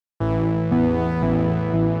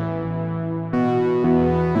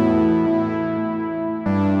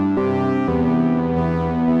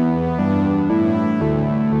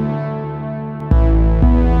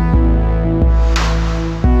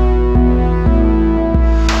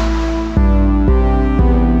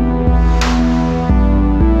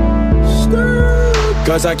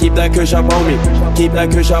cause I keep that kush up on me. Keep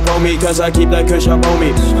that kush up on me, cause I keep that kush up on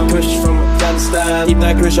me. Kush from Afghanistan, keep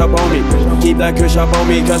that kush up on me. Keep that kush up on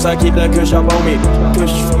me, cause I keep that kush up on me.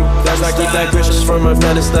 Kush from Afghanistan, I keep that kush from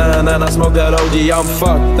Afghanistan, and I smoke that OG. I'm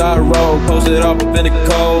fucked, I roll, posted up in the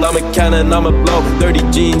cold. I'm a cannon, I'm a blow,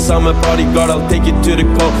 30 jeans, I'm a bodyguard. I'll take you to the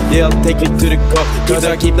cold, yeah, I'll take you to the cold, cause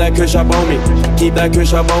I keep that kush up on me. Keep that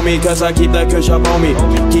kush up on me, cause I keep that kush up on me.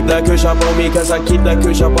 Keep that kush up on me, cause I keep that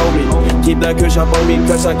kush up on me. Keep that kush up on me,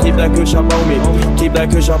 cause I keep that kush up on me. Keep that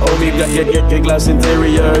kush up on me, get glass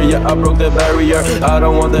interior, yeah, I broke the barrier. I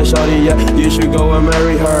don't want that shawty, yeah, you should go and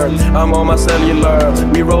marry her. I'm on my cellular,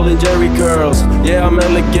 we rolling Jerry curls. Yeah, I'm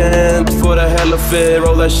elegant, for the hell of it.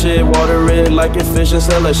 Roll that shit, water it like a fish and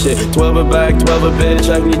sell that shit. 12 a bag, 12 a bitch,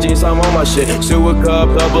 acne jeans, I'm on my shit. Sewer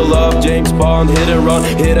cup, double up, James Bond, hit and run,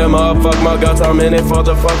 hit him up, fuck my guts, I'm in it for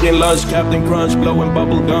the fucking lunch. Captain Crunch, blowing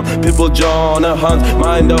bubble gum, Pitbull Jaw on a hunt,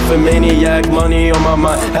 mind of a maniac, money on my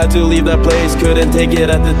mind. Had to leave that place, couldn't take it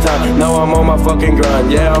at the time. Now I'm on my fucking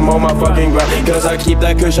grind, yeah, I'm on my fucking grind, cause I keep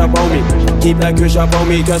that kush up on me. Keep that kush up on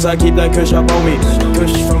me, cause I keep that kush up on me.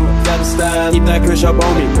 Kush from Afghanistan, keep that kush up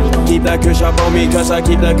on me. Keep that kush up on me, cause I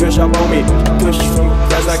keep that kush up on me. Kush from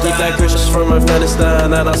Afghanistan, I keep that kush from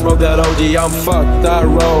Afghanistan, and I smoke that OG. I'm fucked, I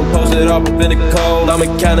roll, posted up in the cold. I'm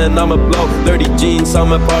a cannon, I'm a blow, 30 jeans,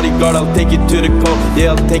 I'm a bodyguard. I'll take you to the cold,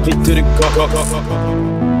 yeah, I'll take you to the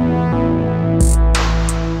cold.